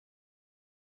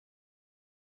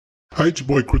Hey, it's your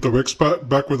boy CryptoExpat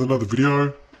back with another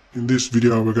video. In this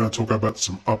video, we're going to talk about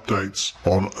some updates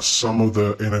on some of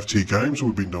the NFT games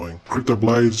we've been doing.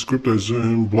 Cryptoblades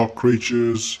Cryptozoon,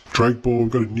 Blockcreatures, Drakeball, we've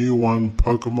got a new one,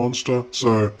 Polkamonster.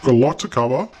 So, we've got a lot to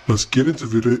cover. Let's get into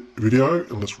the video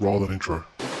and let's roll that intro.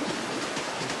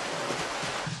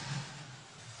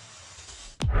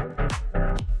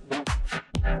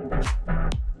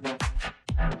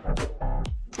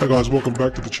 Hey guys, welcome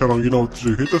back to the channel. You know what to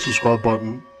do. Hit that subscribe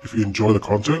button if you enjoy the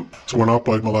content. So when I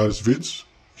upload my latest vids,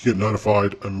 you get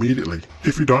notified immediately.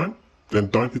 If you don't,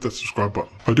 then don't hit that subscribe button.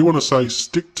 I do want to say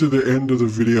stick to the end of the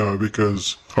video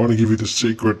because I want to give you the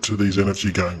secret to these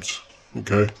NFT games.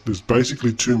 Okay, there's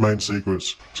basically two main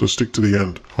secrets, so stick to the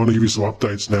end. I want to give you some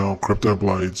updates now on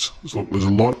Cryptoblades. So there's a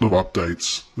lot of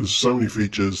updates. There's so many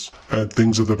features and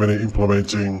things that they've been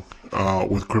implementing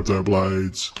with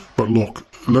Cryptoblades. But look,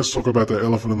 let's talk about the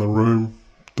elephant in the room.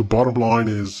 The bottom line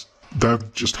is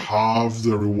they've just halved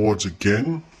the rewards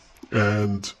again,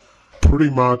 and pretty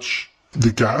much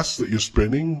the gas that you're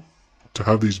spending to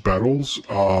have these battles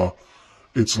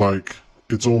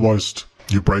it's almost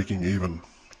you're breaking even.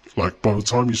 Like, by the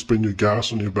time you spend your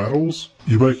gas on your battles,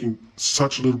 you're making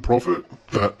such little profit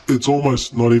that it's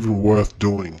almost not even worth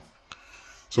doing.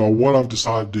 So what I've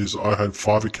decided is, I had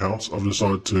 5 accounts. I've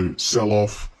decided to sell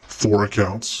off 4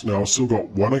 accounts. Now I've still got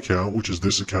 1 account, which is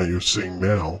this account you're seeing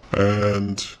now.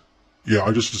 And yeah,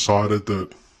 I just decided that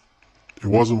it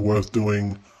wasn't worth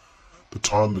doing the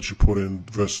time that you put in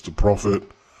versus the profit.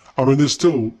 I mean, there's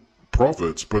still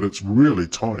profits, but it's really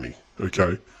tiny,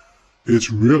 okay?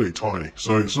 It's really tiny,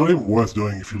 so it's not even worth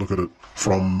doing if you look at it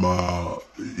from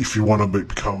if you want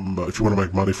to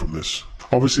make money from this.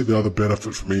 Obviously, the other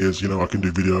benefit for me is, I can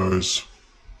do videos.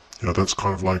 That's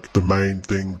kind of like the main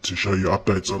thing to show you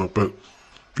updates on it. But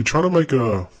if you're trying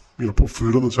to make put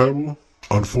food on the table,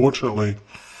 unfortunately,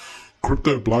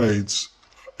 Cryptoblades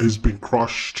has been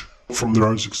crushed from their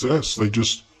own success. They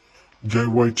just gave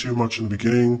away too much in the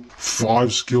beginning.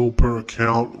 5 skill per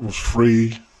account was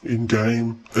free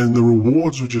in-game, and the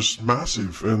rewards were just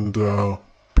massive, and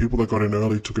people that got in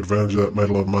early took advantage of that, made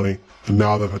a lot of money, and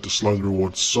now they've had to slow the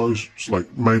rewards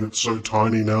made it so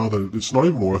tiny now that it's not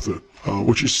even worth it,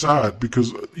 which is sad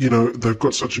because, they've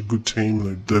got such a good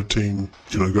team. Their team,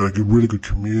 got a really good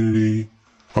community.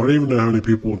 I don't even know how many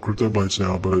people in Cryptoblades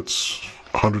now, but it's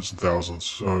hundreds and thousands,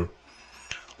 so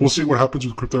we'll see what happens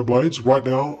with Cryptoblades. Right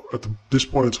now, at this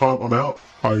point in time, I'm out.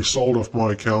 I sold off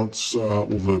my accounts, all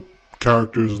the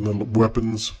characters and the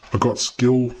weapons. I got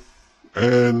skill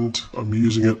and I'm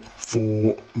using it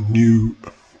for new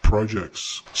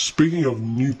projects. Speaking of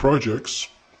new projects,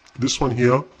 this one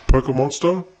here,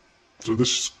 Polkamonster. So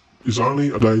this is only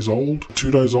 2 days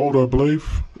old, I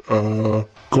believe.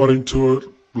 Got into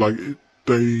it,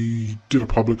 they did a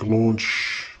public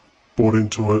launch, bought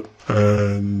into it,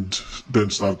 and then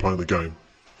started playing the game.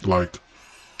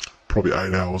 Probably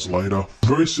 8 hours later.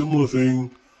 Very similar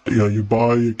thing. You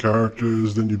buy your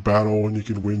characters, then you battle, and you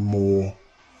can win more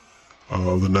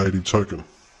of the native token.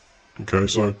 Okay,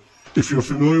 so if you're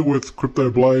familiar with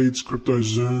Cryptoblades,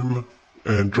 Cryptozoon,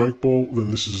 and Drakeball, then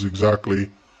this is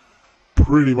exactly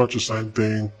pretty much the same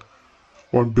thing.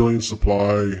 1 billion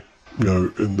supply,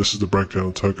 and this is the breakdown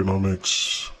of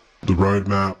tokenomics, the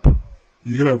roadmap.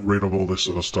 You can have read of all this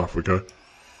sort of stuff, okay?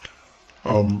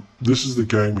 This is the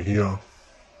game here.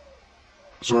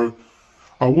 So,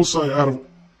 I will say, out of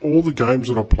all the games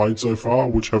that I've played so far,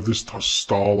 which have this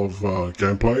style of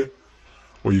gameplay,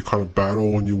 where you kind of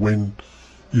battle and you win,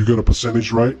 you get a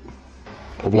percentage rate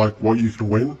of what you can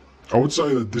win, I would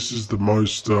say that this is the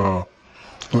most,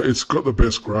 it's got the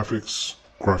best graphics,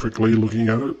 graphically looking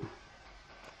at it.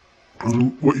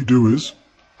 And what you do is,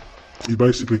 you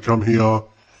basically come here,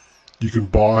 you can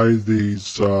buy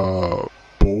these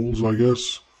balls, I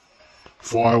guess,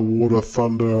 fire, water,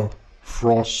 thunder,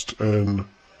 frost, and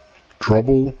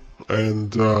trouble,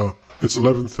 and it's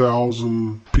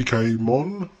 11,000 PK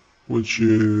Mon, which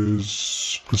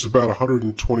is about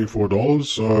 $124.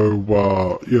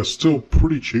 So yeah, still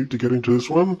pretty cheap to get into this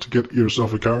one, to get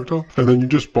yourself a character. And then you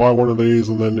just buy one of these,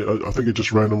 and then I think it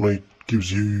just randomly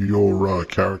gives you your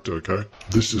character. Okay,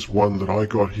 this is one that I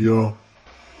got here.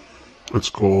 It's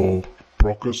called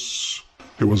Blankos.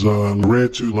 It was a rare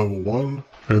 2 level 1.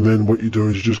 And then what you do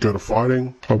is you just go to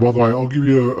fighting. Oh, by the way, I'll give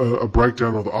you a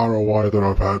breakdown of the ROI that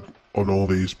I've had on all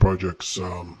these projects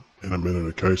in a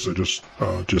minute, okay? So just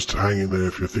hang in there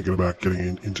if you're thinking about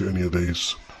getting into any of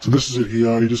these. So this is it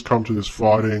here. You just come to this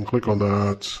fighting, click on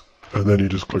that, and then you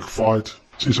just click fight.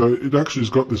 See, so it actually has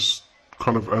got this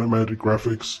kind of animated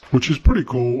graphics, which is pretty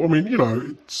cool. I mean, we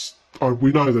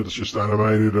know that it's just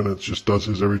animated and it just does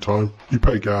this every time. You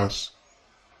pay gas.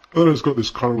 And then it's got this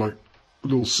kind of like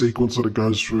little sequence that it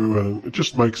goes through, and it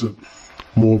just makes it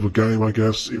more of a game, I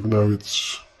guess, even though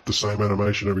it's the same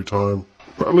animation every time.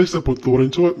 But at least they put thought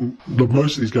into it, and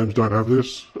most of these games don't have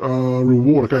this.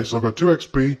 Reward, okay, so I've got 2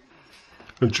 XP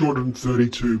and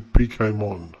 232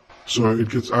 Pokemon. So it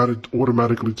gets added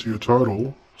automatically to your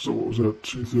total. So what was that,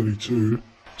 232?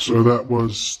 So that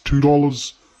was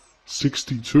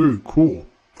 $2.62, cool.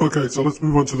 Okay, so let's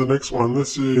move on to the next one.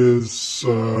 This is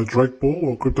Drake Ball,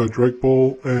 or Crypto Drake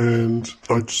Ball, and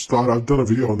I've done a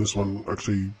video on this one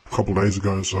actually a couple of days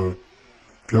ago, so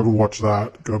if you haven't watched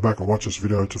that, go back and watch this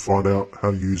video to find out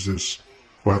how to use this,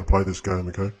 or how to play this game,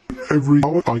 okay? Every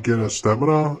hour I get a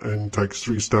stamina, and it takes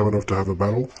 3 stamina to have a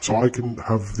battle, so I can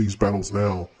have these battles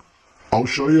now. I'll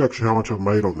show you actually how much I've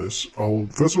made on this.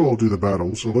 First of all, I'll do the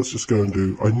battle, so let's just go and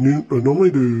do, I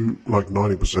normally do like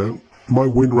 90%. My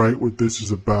win rate with this is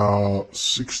about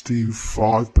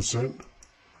 65%.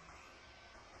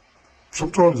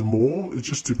 Sometimes more, it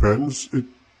just depends.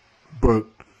 But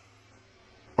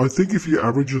I think if you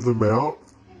average them out,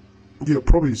 yeah,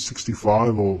 probably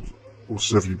 65 or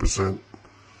 70%.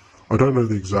 I don't know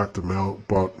the exact amount,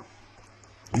 but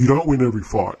you don't win every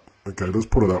fight. Okay, let's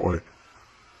put it that way.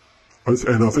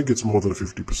 And I think it's more than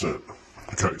 50%.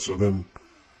 Okay, so then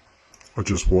I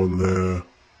just won there.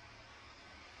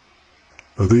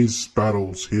 Now these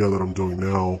battles here that I'm doing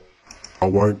now,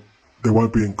 they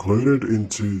won't be included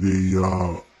into the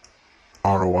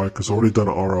ROI, because I've already done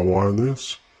an ROI on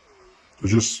this. So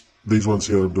just these ones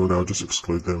here that I'm doing now, just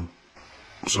exclude them.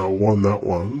 So I won that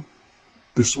one.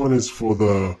 This one is for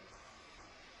the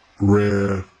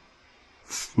rare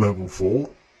level 4.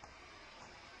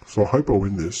 So I hope I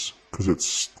win this, because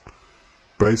it's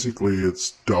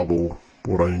double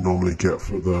what I normally get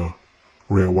for the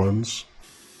rare ones.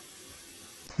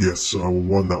 Yes, so I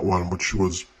won that one, which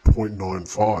was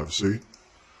 0.95, see?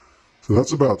 So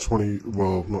that's about 20,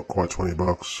 well, not quite 20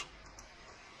 bucks.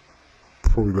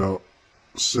 Probably about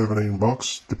 17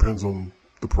 bucks, depends on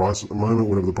the price at the moment,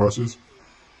 whatever the price is.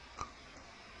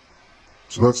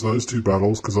 So that's those 2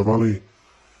 battles, because I've only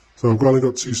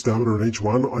got 2 stamina in each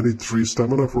one. I need 3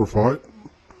 stamina for a fight.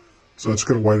 So I'm just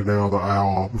going to wait another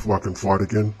hour before I can fight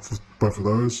again for both of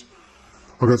those.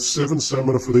 I've got 7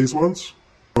 stamina for these ones.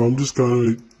 I'm just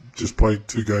going to play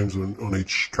 2 games on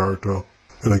each character.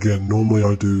 And again, normally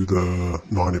I do the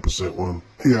 90% one.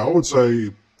 Yeah, I would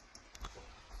say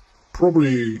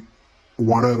probably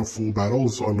 1 out of 4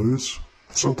 battles I lose.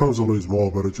 Sometimes I lose more,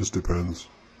 but it just depends.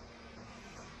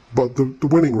 But the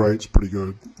winning rate's pretty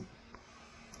good.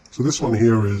 So this one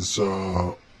here is,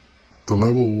 the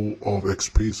level of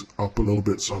XP is up a little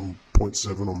bit, so I'm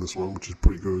 0.7 on this one, which is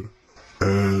pretty good.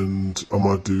 And I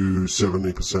might do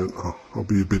 70%. I'll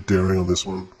be a bit daring on this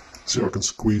one. See if I can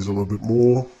squeeze a little bit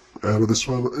more out of this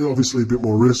one. Obviously a bit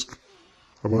more risk.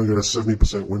 I've only got a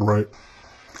 70% win rate.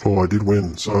 Oh, I did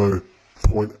win, so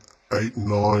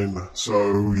 0.89.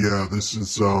 So yeah, this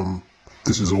is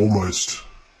almost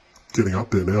getting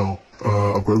up there now.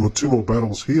 I've got 2 more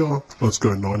battles here. Let's go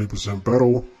 90%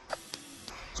 battle.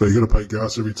 So you're gonna pay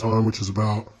gas every time, which is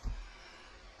about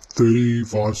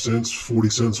 35 cents, 40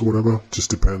 cents or whatever, just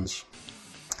depends.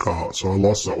 So I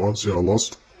lost that one, see I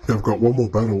lost. Yeah, I've got 1 more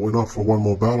battle, enough for 1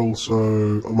 more battle,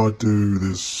 so I might do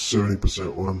this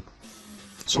 70% one.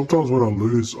 Sometimes when I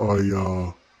lose,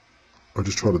 I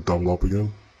just try to double up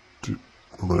again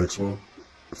on the next one,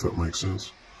 if that makes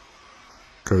sense.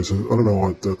 Okay, so I don't know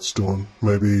what that's doing.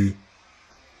 Maybe,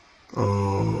 I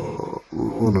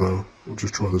don't know, I'll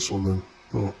just try this one then.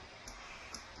 Oh,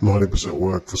 90%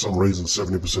 worked. For some reason,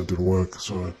 70% didn't work,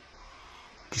 so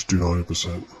just do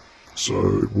 90%.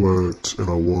 So it worked, and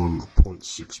I won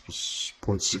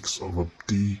 0.6 of a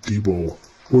D-ball,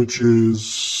 which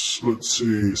is, let's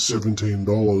see,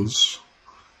 $17,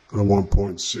 and I won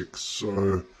 0.6.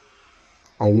 So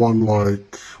I won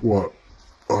like, what,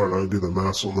 I don't know, do the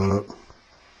maths on that.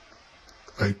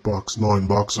 $8,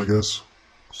 $9, I guess.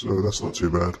 So that's not too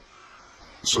bad.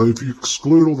 So if you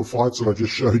exclude all the fights that I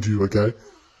just showed you, okay,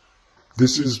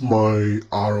 this is my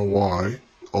ROI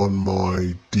on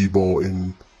my D-ball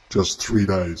in just 3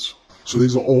 days. So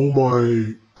these are all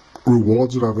my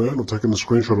rewards that I've earned. I've taken a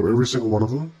screenshot of every single one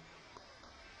of them,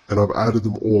 and I've added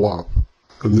them all up.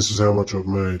 And this is how much I've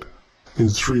made. In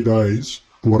 3 days,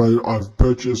 I've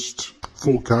purchased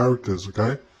 4 characters,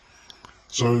 okay?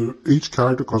 So each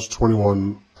character costs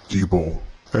 21 D-ball.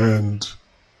 And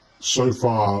so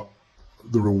far,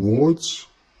 the rewards,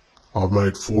 I've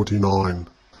made 49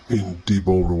 in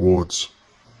D-ball rewards.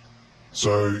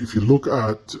 So if you look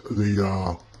at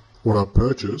the what I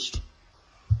purchased,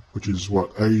 which is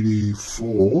what,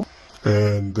 84,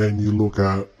 and then you look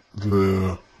at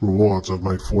the rewards, I've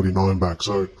made 49 back.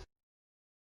 So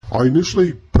I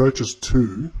initially purchased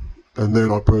 2, and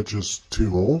then I purchased 2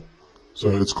 more. So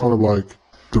it's kind of like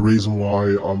the reason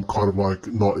why I'm kind of like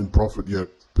not in profit yet,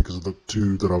 because of the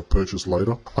 2 that I've purchased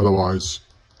later. Otherwise,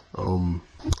 I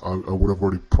would have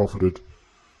already profited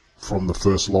from the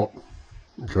first lot.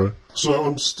 Okay, so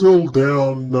I'm still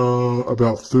down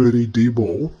about 30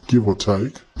 D-ball, give or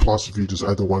take. Plus, if you just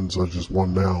add the ones I just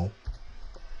won now,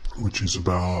 which is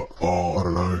about, I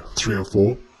don't know, 3 or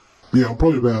 4. Yeah, I'm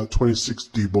probably about 26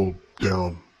 D-ball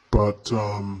down. But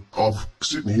I'm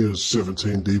sitting here as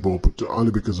 17 D-ball, but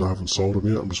only because I haven't sold them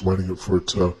yet. I'm just waiting for it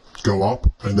to go up,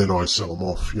 and then I sell them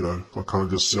off. You know, I kind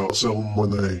of just sell them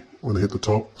when they hit the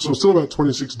top. So I'm still about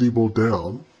 26 D-ball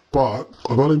down. But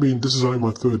this is only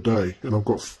my 3rd day, and I've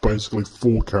got basically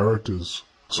 4 characters.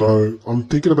 So I'm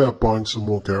thinking about buying some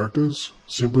more characters,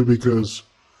 simply because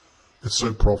it's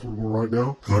so profitable right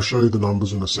now. And I'll show you the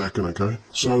numbers in a second, okay?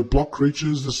 So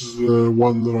Blockcreatures, this is the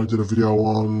one that I did a video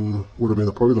on, would have been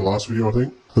probably the last video, I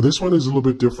think. But this one is a little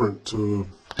bit different to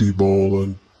D-Ball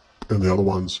and the other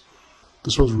ones.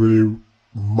 This one's really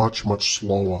much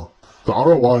slower. The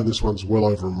ROI in this one's well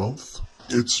over a month.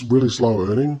 It's really slow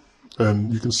earning.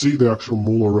 And you can see the actual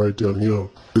moolah rate down here.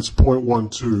 It's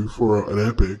 0.12 for an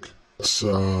epic. It's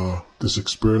this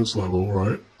experience level,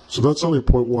 right? So that's only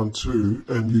 0.12,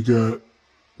 and you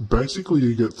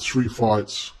get 3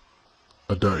 fights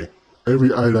a day. Every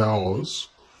 8 hours,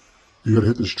 you gotta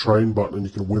hit this train button and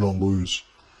you can win or lose.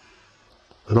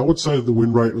 And I would say the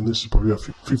win rate on this is probably about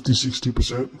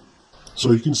 50–60%.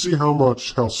 So you can see how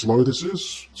slow this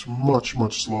is. It's much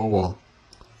slower.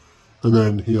 And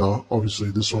then here, obviously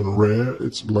this one rare,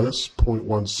 it's less,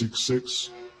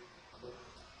 0.166.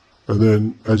 And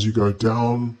then as you go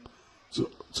down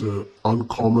to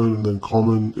uncommon and then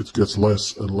common, it gets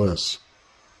less and less.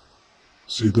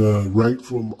 See, the rate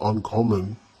from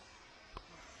uncommon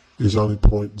is only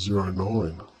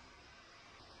 0.09.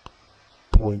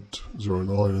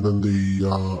 0.09, and then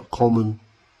the common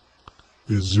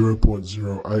is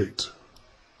 0.08.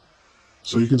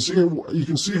 So you can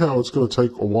see how it's going to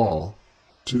take a while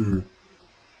to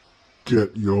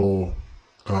get your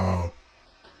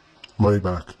money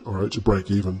back, alright, to break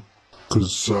even.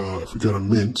 Because if we go to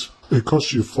mint, it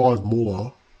costs you 5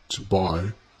 moolah to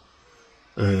buy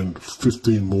and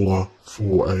 15 moolah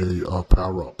for a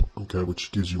power up, okay,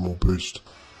 which gives you more boost.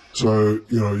 So,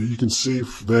 you know, you can see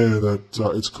there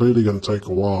that it's clearly going to take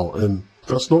a while, and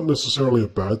that's not necessarily a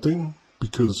bad thing,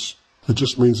 because it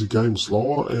just means the game's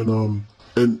slower,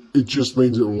 and it just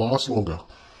means it'll last longer.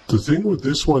 The thing with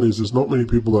this one is there's not many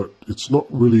people it's not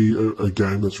really a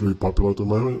game that's really popular at the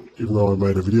moment, even though I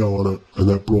made a video on it, and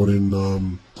that brought in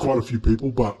quite a few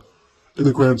people, but in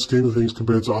the grand scheme of things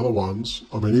compared to other ones,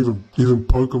 I mean, even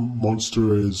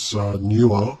Polkamonster is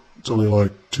newer. It's only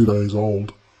like 2 days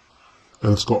old,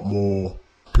 and it's got more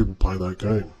people playing that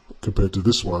game compared to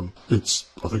this one. It's,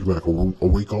 I think, about a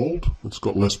week old. It's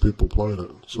got less people playing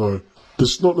it. So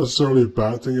this is not necessarily a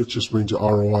bad thing. It just means your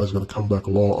ROI is going to come back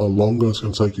a lot longer. It's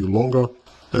going to take you longer.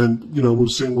 And, you know,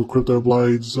 we've seen with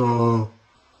CryptoBladees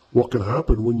what can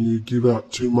happen when you give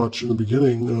out too much in the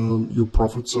beginning. Your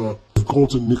profits are gone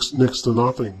to next to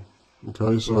nothing.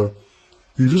 Okay, so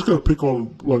you just got to pick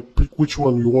which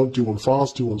one you want. Do you want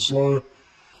fast? Do you want slow?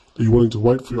 Are you willing to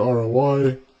wait for your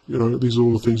ROI? You know, these are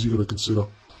all the things you got to consider.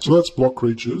 So that's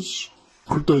Blockcreatures.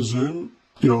 Cryptozoon,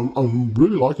 you know, I'm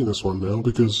really liking this one now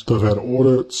because they've had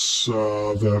audits,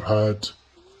 they've had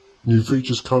new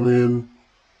features come in.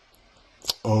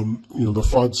 You know, the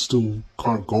FUD's still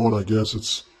kind of gone, I guess.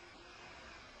 It's,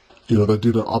 you know, they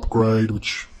did an upgrade,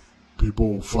 which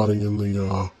people FUDing in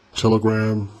the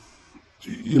Telegram.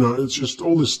 You know, it's just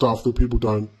all this stuff that people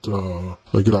don't,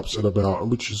 they get upset about,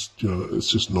 which is, you know, it's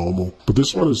just normal. But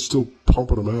this one is still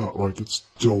pumping them out, like it's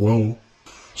doing well.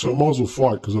 So I might as well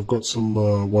fight, because I've got some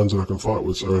ones that I can fight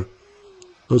with. So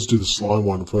let's do the slime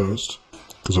one first,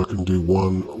 because I can do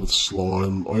one with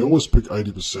slime. I always pick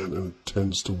 80% and it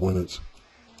tends to win it.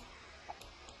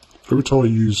 Every time I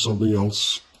use something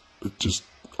else,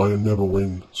 I never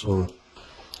win. So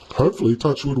hopefully,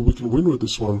 touch wood, we can win with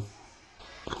this one.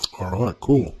 Alright,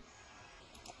 cool.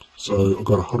 So I've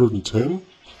got 110.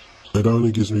 It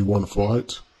only gives me 1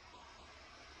 fight.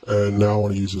 And now I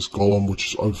want to use this golem,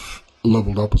 which I've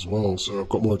leveled up as well. So I've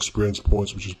got more experience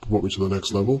points, which has brought me to the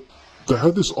next level. They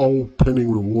had this old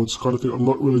pending rewards kind of thing. I'm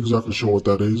not really exactly sure what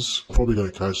that is. I'm probably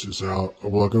going to cash this out.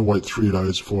 Well, I'm going to wait 3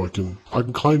 days before I can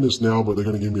claim this now, but they're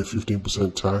going to give me a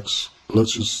 15% tax.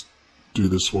 Let's just do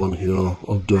this one here.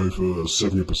 I'll do for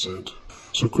 70%.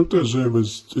 So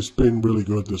Cryptozoon it's been really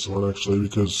good, this one actually,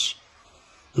 because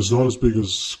it's not as big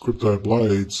as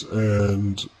CryptoBladees,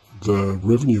 and the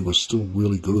revenue was still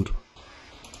really good.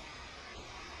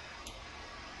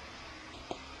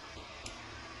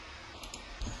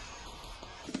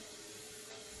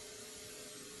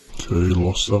 Okay,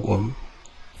 lost that one.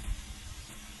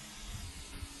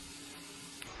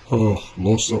 Oh,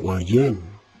 lost that one again.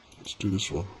 Let's do this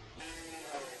one.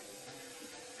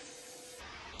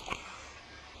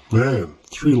 Man,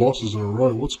 3 losses in a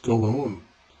row. What's going on?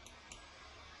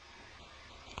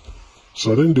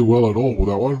 So I didn't do well at all with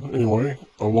that one. Anyway,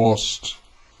 I won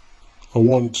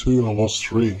 2 and I lost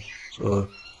 3. So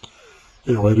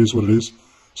anyway, it is what it is.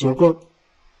 So I've got,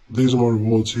 these are my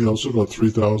rewards here. I've still got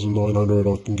 3,900.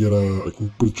 I can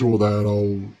withdraw that.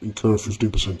 I'll incur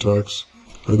 15% tax.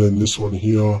 And then this one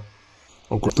here,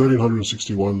 I've got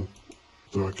 1,361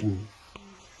 that I can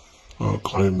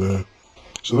claim there.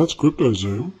 So that's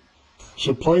Cryptozoon.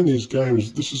 So playing these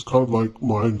games, this is kind of like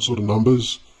my own sort of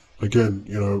numbers. Again,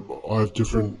 you know,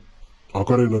 I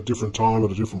got in at a different time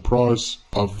at a different price.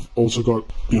 I've also got,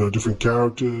 you know, different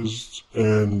characters,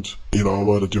 and, you know, I'm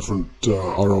at a different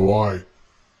ROI,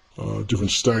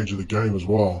 different stage of the game as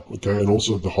well, okay, and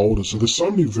also the holders. So there's so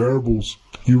many variables.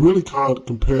 You really can't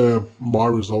compare my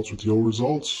results with your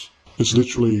results. It's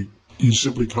literally, you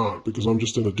simply can't, because I'm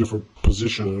just in a different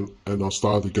position and I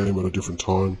started the game at a different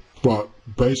time. But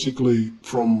basically,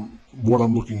 from what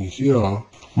I'm looking here,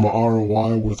 my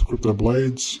ROI with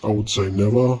CryptoBladees, I would say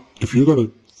never. If you're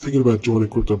thinking about joining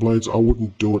CryptoBladees, I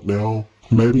wouldn't do it now.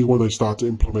 Maybe when they start to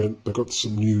implement, they've got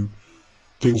some new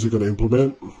things they're going to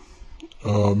implement.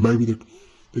 Maybe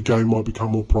the game might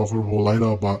become more profitable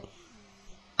later, but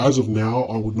as of now,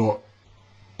 I would not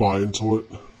buy into it.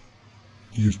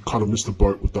 You've kind of missed the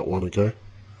boat with that one, okay?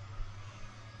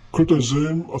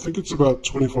 Cryptozoon, I think it's about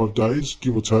 25 days,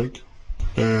 give or take,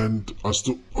 and I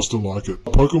still like it.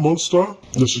 Polkamonster,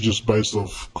 this is just based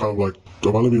off kind of like,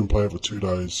 I've only been playing for 2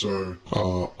 days, so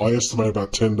I estimate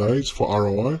about 10 days for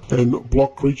ROI. And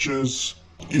Blockcreatures,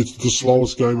 it's the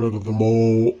slowest game out of them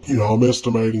all. You know, I'm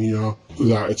estimating here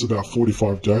that it's about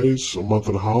 45 days, a month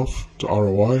and a half to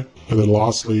ROI. And then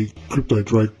lastly, Crypto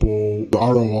Drake Ball, the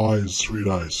ROI is 3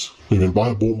 days. I mean,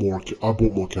 I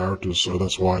bought more characters, so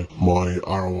that's why my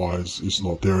ROI is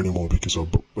not there anymore, because I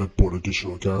bought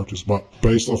additional characters. But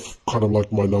based off kind of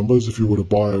like my numbers, if you were to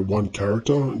buy one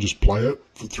character and just play it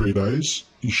for 3 days,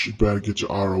 you should be able to get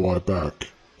your ROI back,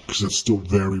 because it's still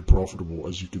very profitable,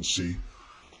 as you can see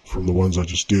from the ones I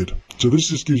just did. So this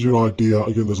just gives you an idea.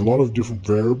 Again, there's a lot of different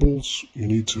variables. You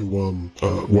need to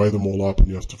weigh them all up, and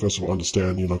you have to first of all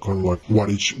understand, you know, kind of like where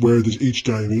each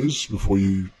game is before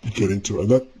you get into it. And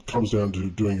that comes down to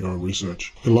doing your own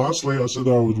research. And lastly, I said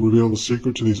that I would reveal the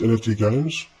secret to these NFT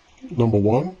games. Number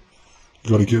 1, you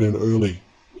got to get in early.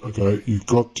 Okay, you've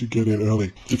got to get in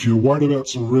early. If you're worried about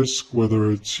some risk,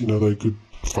 whether it's, you know, they could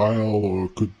fail or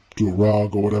could do a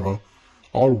rug or whatever,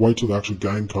 I would wait till the actual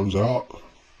game comes out.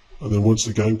 And then once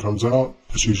the game comes out,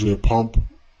 it's usually a pump,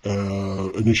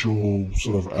 initial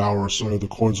sort of hour or so, the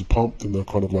coins are pumped and they'll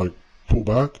kind of like pull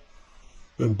back,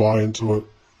 then buy into it.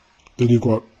 Then you've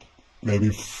got maybe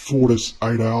 4 to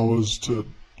 8 hours to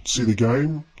see the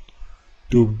game,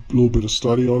 do a little bit of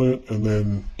study on it, and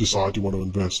then decide you want to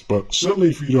invest. But certainly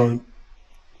if you don't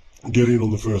get in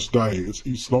on the first day,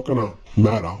 it's not going to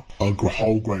matter a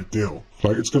whole great deal.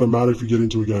 Like, it's going to matter if you get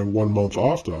into a game 1 month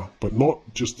after, but not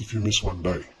just if you miss 1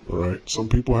 day, alright? Some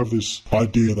people have this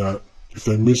idea that if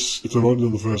they're not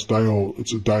in the first day, or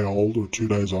it's a day old or 2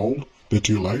 days old, they're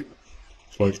too late.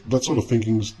 Like, that sort of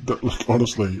thinking's, like,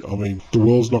 honestly, I mean, the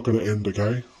world's not going to end,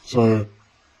 okay? So,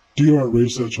 do your own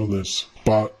research on this,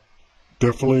 but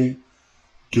definitely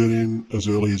get in as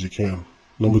early as you can.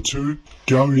 Number 2,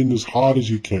 go in as hard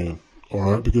as you can,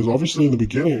 alright? Because obviously in the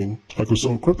beginning, like we saw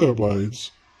in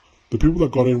CryptoBladees, the people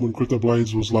that got in when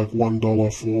CryptoBladees was like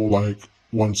 $1 for like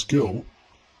 1 skill,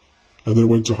 and then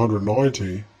went to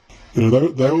 190, you know,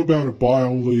 they were about to buy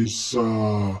all these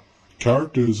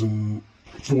characters and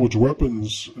forge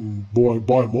weapons and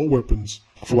buy more weapons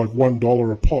for like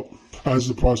 $1 a pop. As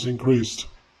the price increased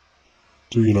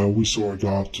to, you know, we saw it go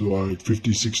up to like $50,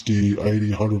 $60,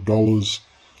 $80, $100,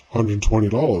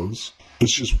 $120.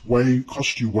 It's just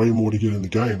cost you way more to get in the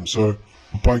game. So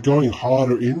by going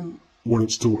harder in when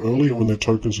it's still early and when their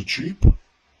tokens are cheap,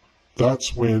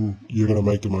 that's when you're going to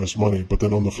make the most money. But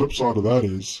then on the flip side of that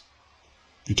is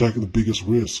you're taking the biggest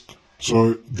risk.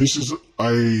 So this is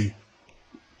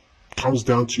comes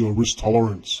down to your risk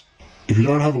tolerance. If you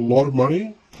don't have a lot of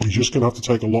money, you're just going to have to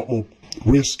take a lot more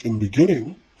risk in the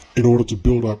beginning in order to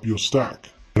build up your stack.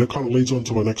 And it kind of leads on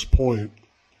to my next point.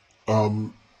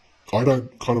 I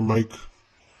don't kind of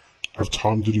have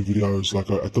time to do videos. Like,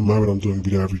 at the moment I'm doing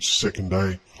video every second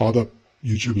day. Other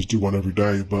YouTubers do one every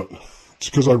day, but It's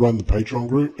because I run the Patreon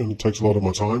group and it takes a lot of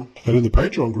my time. And in the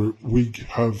Patreon group, we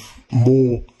have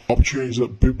more opportunities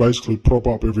that basically prop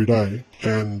up every day.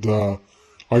 And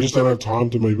I just don't have time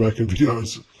to be making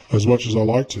videos as much as I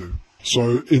like to.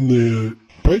 So in the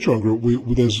Patreon group,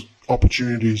 there's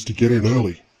opportunities to get in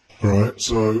early. All right,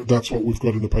 so that's what we've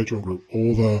got in the Patreon group.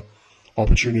 All the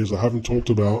opportunities I haven't talked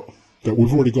about that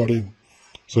we've already got in.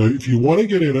 So if you want to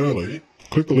get in early,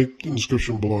 click the link in the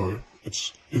description below.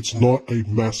 It's not a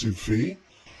massive fee,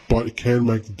 but it can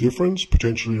make the difference,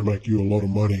 potentially to make you a lot of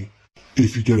money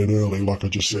if you get in early, like I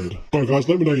just said. Alright guys,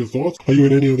 let me know your thoughts. Are you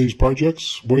in any of these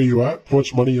projects? Where are you at? How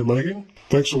much money you're making?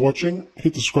 Thanks for watching.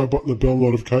 Hit the subscribe button and bell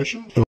notification.